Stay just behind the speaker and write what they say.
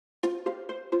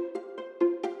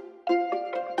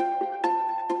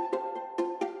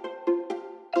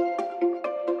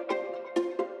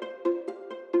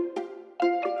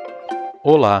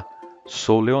Olá,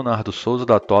 sou Leonardo Souza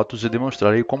da TOTVS e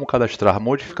demonstrarei como cadastrar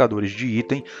modificadores de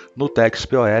item no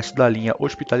TOTVS da linha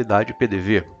Hospitalidade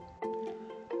PDV.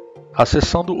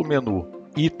 Acessando o menu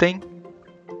Item,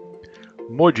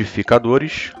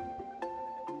 Modificadores,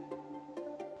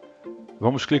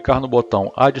 vamos clicar no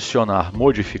botão Adicionar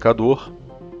modificador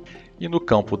e no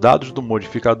campo Dados do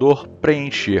modificador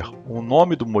preencher o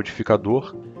nome do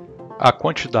modificador, a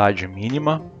quantidade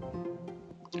mínima,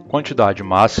 quantidade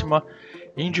máxima,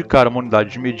 indicar uma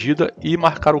unidade de medida e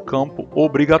marcar o campo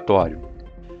obrigatório.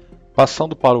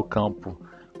 Passando para o campo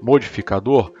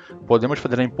modificador, podemos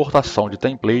fazer a importação de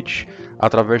templates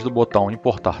através do botão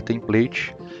Importar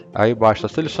Template. Aí basta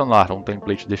selecionar um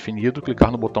template definido,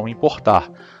 clicar no botão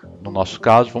Importar. No nosso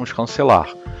caso, vamos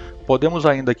cancelar. Podemos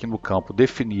ainda aqui no campo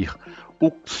definir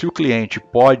se o cliente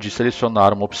pode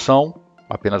selecionar uma opção,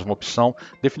 apenas uma opção,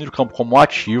 definir o campo como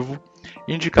ativo,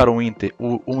 indicar um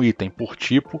item por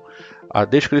tipo, a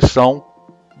descrição,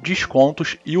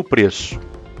 descontos e o preço.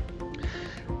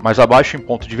 Mais abaixo, em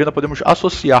ponto de venda, podemos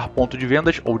associar ponto de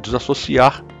vendas ou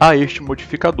desassociar a este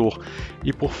modificador.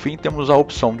 E por fim, temos a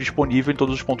opção disponível em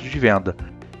todos os pontos de venda.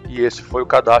 E esse foi o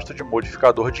cadastro de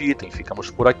modificador de item. Ficamos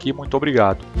por aqui, muito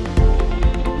obrigado.